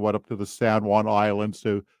there. They went up to the San Juan Islands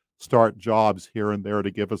to start jobs here and there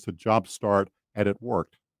to give us a jump start, and it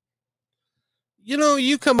worked. You know,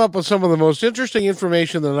 you come up with some of the most interesting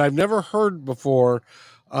information that I've never heard before.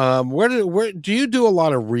 Where do you do a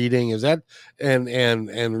lot of reading? Is that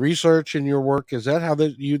and research in your work? Is that how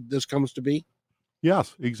this comes to be?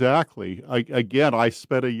 Yes, exactly. I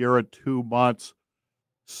spent a year and 2 months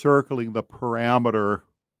circling the parameter,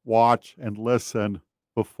 watch and listen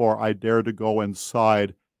before I dared to go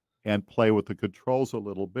inside and play with the controls a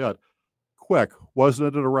little bit. Quick,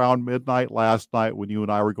 wasn't it around midnight last night when you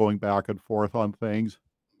and I were going back and forth on things?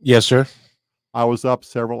 Yes, sir. I was up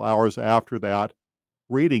several hours after that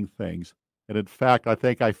reading things. And in fact, I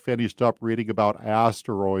think I finished up reading about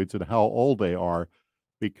asteroids and how old they are,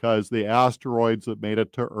 because the asteroids that made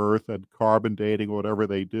it to Earth and carbon dating, whatever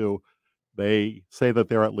they do, they say that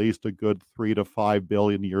they're at least a good 3 to 5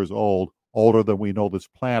 billion years old, older than we know this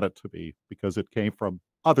planet to be, because it came from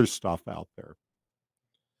other stuff out there.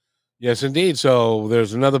 Yes, indeed. So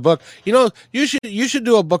there's another book. You know, you should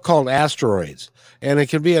do a book called Asteroids, and it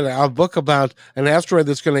can be a book about an asteroid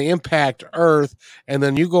that's going to impact Earth, and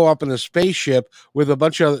then you go up in a spaceship with a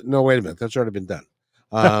bunch of. No, wait a minute, that's already been done.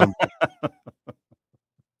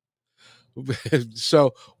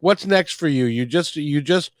 So what's next for you? You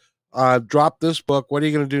just dropped this book. What are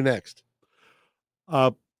you going to do next?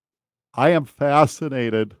 I am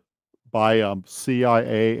fascinated by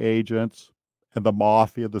CIA agents and the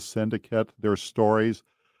mafia, the syndicate, their stories.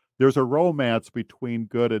 There's a romance between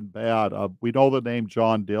good and bad. We know the name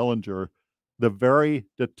John Dillinger. The very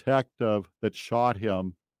detective that shot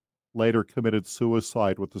him later committed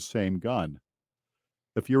suicide with the same gun.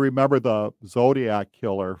 If you remember the Zodiac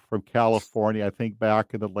killer from California, I think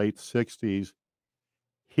back in the late 60s,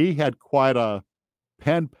 he had quite a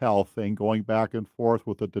pen pal thing going back and forth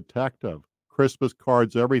with a detective. Christmas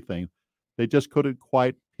cards, everything. They just couldn't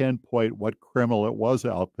quite pinpoint what criminal it was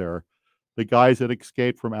out there. The guys that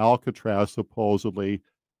escaped from Alcatraz, supposedly,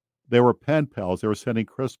 they were pen pals. They were sending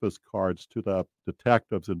Christmas cards to the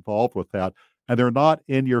detectives involved with that. And they're not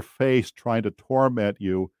in your face trying to torment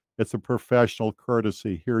you. It's a professional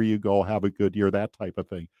courtesy. Here you go. Have a good year, that type of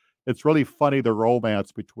thing. It's really funny, the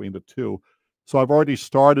romance between the two. So I've already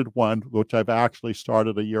started one, which I've actually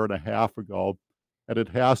started a year and a half ago. And it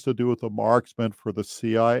has to do with a marksman for the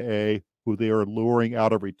CIA who they are luring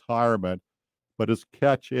out of retirement. But his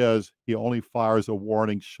catch is he only fires a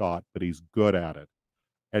warning shot, but he's good at it.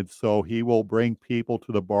 And so he will bring people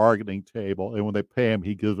to the bargaining table, and when they pay him,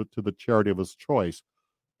 he gives it to the charity of his choice.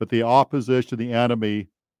 But the opposition, the enemy,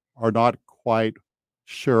 are not quite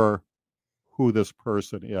sure who this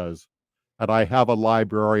person is. And I have a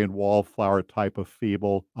librarian wallflower type of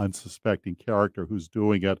feeble, unsuspecting character who's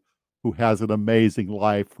doing it, who has an amazing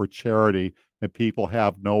life for charity, and people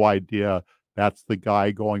have no idea that's the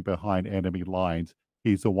guy going behind enemy lines.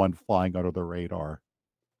 He's the one flying under the radar.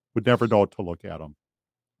 Would never know to look at him.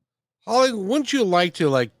 Holly, wouldn't you like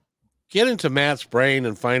to get into Matt's brain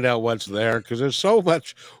and find out what's there? Because there's so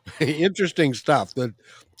much interesting stuff that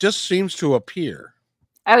just seems to appear.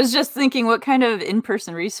 I was just thinking, what kind of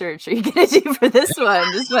in-person research are you going to do for this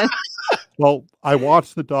one? Well, I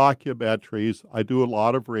watch the documentaries. I do a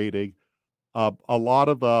lot of reading. A lot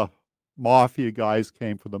of the mafia guys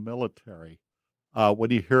came from the military. When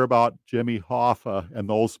you hear about Jimmy Hoffa and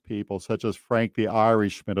those people, such as Frank the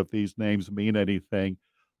Irishman, if these names mean anything,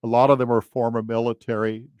 a lot of them are former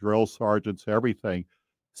military, drill sergeants, everything.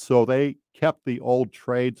 So they kept the old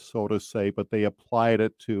trade, so to say, but they applied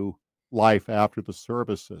it to life after the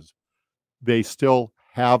services. They still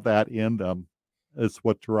have that in them. It's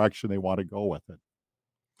what direction they want to go with it.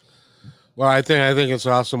 Well, I think it's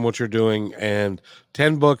awesome what you're doing. And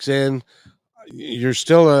 10 books in, you're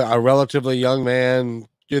still a relatively young man.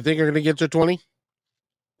 Do you think you're going to get to 20?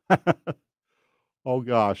 Oh,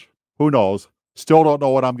 gosh. Who knows? Still don't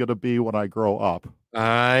know what I'm going to be when I grow up.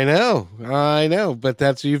 I know,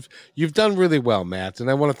 but you've done really well, Matt, and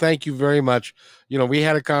I want to thank you very much. You know, we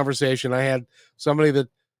had a conversation. I had somebody that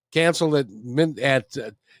canceled at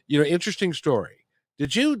interesting story.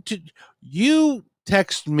 Did you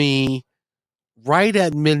text me right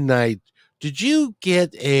at midnight? Did you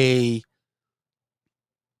get a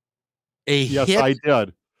Yes, hit? I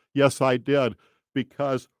did. Yes, I did.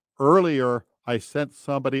 Because earlier I sent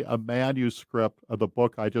somebody a manuscript of the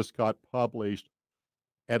book I just got published.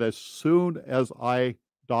 And as soon as I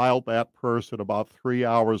dialed that person about 3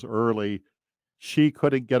 hours early, she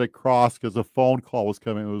couldn't get across because a phone call was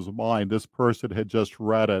coming. It was mine. This person had just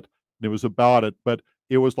read it, and it was about it, but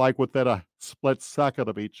it was like within a split second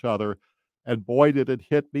of each other. And boy, did it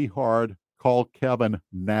hit me hard. Call Kevin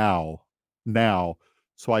now. Now.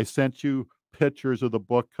 So I sent you pictures of the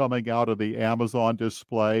book coming out of the Amazon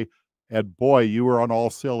display, and boy, you were on all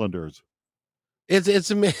cylinders.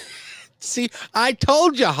 It's amazing. See, I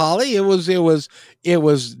told you, Holly, it was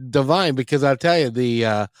divine, because I'll tell you,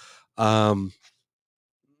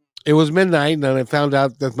 it was midnight, and I found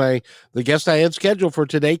out that the guest I had scheduled for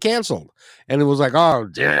today canceled, and it was like, oh,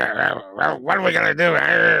 dear, what are we gonna do?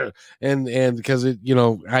 And because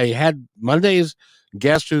I had Monday's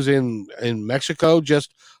guest who's in Mexico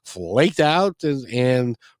just flaked out,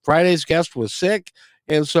 and Friday's guest was sick.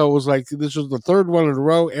 And so it was like, this was the third one in a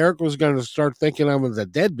row. Eric was going to start thinking I was a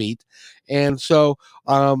deadbeat. And so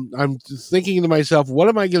I'm thinking to myself, what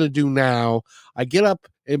am I going to do now? I get up,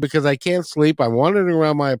 and because I can't sleep, I'm wandering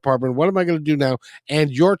around my apartment. What am I going to do now?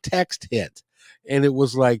 And your text hit. And it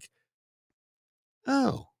was like,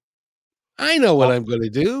 oh, I know what I'm going to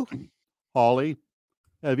do. Holly,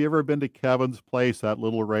 have you ever been to Kevin's place, that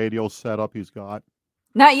little radio setup he's got?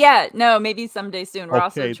 Not yet. No, maybe someday soon. We're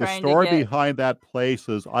also Okay, the trying story to get... behind that place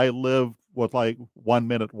is I live with like 1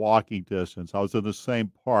 minute walking distance. I was in the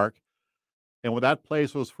same park. And when that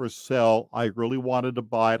place was for sale, I really wanted to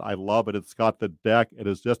buy it. I love it. It's got the deck. It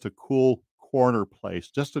is just a cool corner place,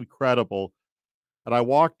 just incredible. And I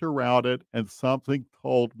walked around it, and something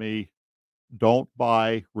told me, don't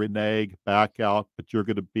buy, renege, back out, but you're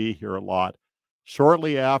going to be here a lot.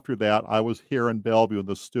 Shortly after that, I was here in Bellevue in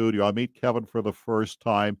the studio. I meet Kevin for the first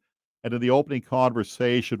time. And in the opening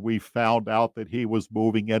conversation, we found out that he was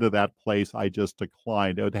moving into that place I just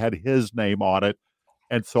declined. It had his name on it.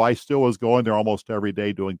 And so I still was going there almost every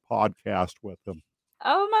day doing podcast with him.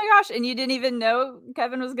 Oh my gosh. And you didn't even know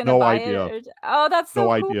Kevin was going to No buy idea. it? Oh, that's so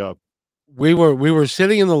No cool. idea. We were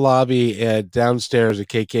sitting in the lobby downstairs at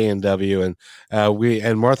KKNW,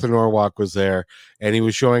 and Martha Norwalk was there, and he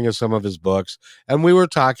was showing us some of his books, and we were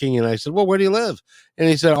talking, and I said, well, where do you live? And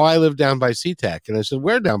he said, oh, I live down by SeaTac. And I said,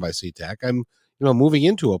 where down by SeaTac? I'm moving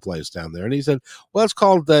into a place down there. And he said, well, it's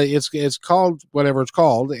called it's called whatever it's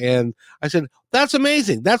called. And I said, that's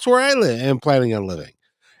amazing. That's where I am planning on living.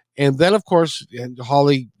 And then, of course,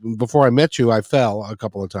 Holly, before I met you, I fell a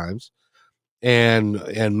couple of times.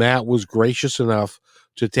 And Matt was gracious enough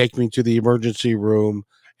to take me to the emergency room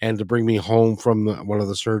and to bring me home from one of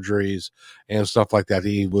the surgeries and stuff like that.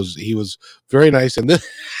 He was very nice. And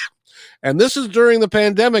this is during the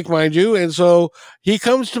pandemic, mind you. And so he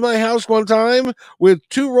comes to my house one time with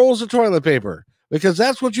 2 rolls of toilet paper, because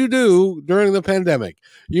that's what you do during the pandemic.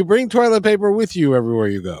 You bring toilet paper with you everywhere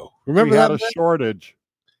you go. Remember that? We had a shortage.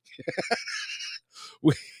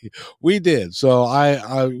 We did. So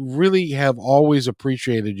I really have always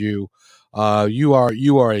appreciated you. You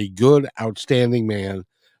are a good, outstanding man,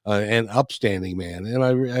 and upstanding man,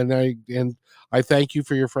 and I thank you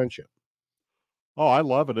for your friendship. Oh, I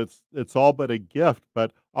love it. It's all but a gift,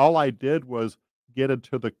 but all I did was get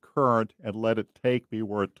into the current and let it take me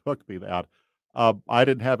where it took me. That I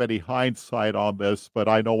didn't have any hindsight on this, but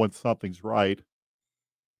I know when something's right.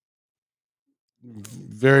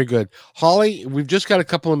 Very good. Holly, we've just got a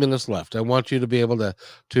couple of minutes left. I want you to be able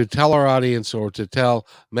to tell our audience, or to tell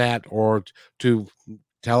Matt, or to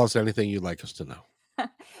tell us anything you'd like us to know.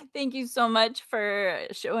 Thank you so much for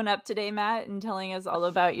showing up today, Matt, and telling us all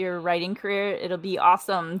about your writing career. It'll be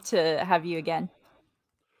awesome to have you again.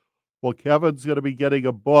 Well, Kevin's going to be getting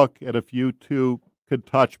a book, and if you two could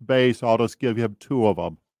touch base, I'll just give him 2 of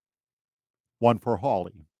them. One for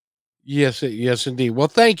Holly. Yes, indeed. Well,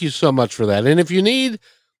 thank you so much for that. And if you need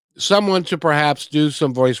someone to perhaps do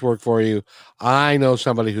some voice work for you, I know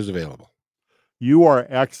somebody who's available. You are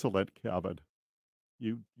excellent, Kevin.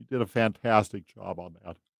 You did a fantastic job on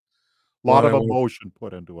that. A lot of emotion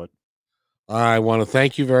put into it. I want to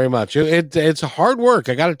thank you very much. It's a hard work,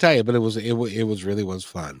 I got to tell you, but it was really was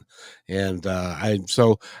fun. And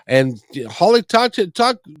Holly, talk.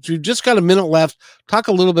 You just got a minute left. Talk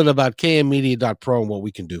a little bit about kmmedia.pro and what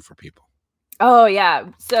we can do for people. Oh, yeah.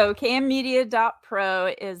 So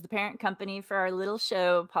kmmedia.pro is the parent company for our little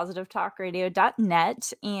show,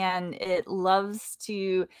 positivetalkradio.net, and it loves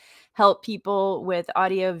to help people with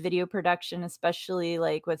audio, video production, especially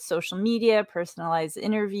like with social media, personalized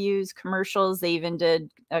interviews, commercials. They even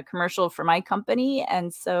did a commercial for my company.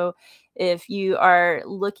 And so if you are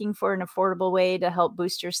looking for an affordable way to help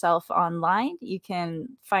boost yourself online, you can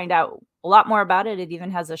find out a lot more about it. It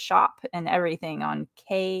even has a shop and everything on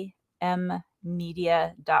kmmedia.pro.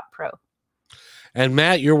 And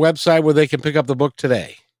Matt, your website where they can pick up the book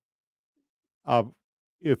today.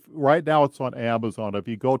 If right now it's on Amazon, if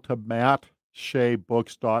you go to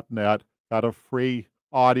mattshaybooks.net, got a free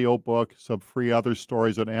audio book, some free other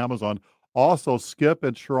stories on Amazon. Also, Skip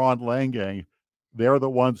and Sharon Langang, they're the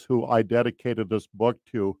ones who I dedicated this book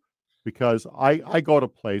to, because I go to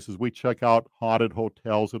places, we check out haunted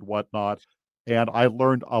hotels and whatnot, and I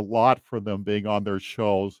learned a lot from them being on their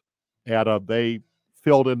shows, and they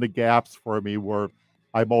filled in the gaps for me where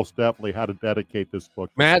I most definitely had to dedicate this book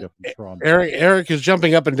to Matt, Skip and Sharon. Eric is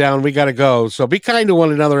jumping up and down. We got to go. So be kind to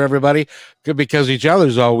one another, everybody, because each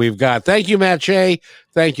other's all we've got. Thank you, Matt Shea.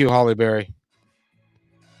 Thank you, Holly Berry.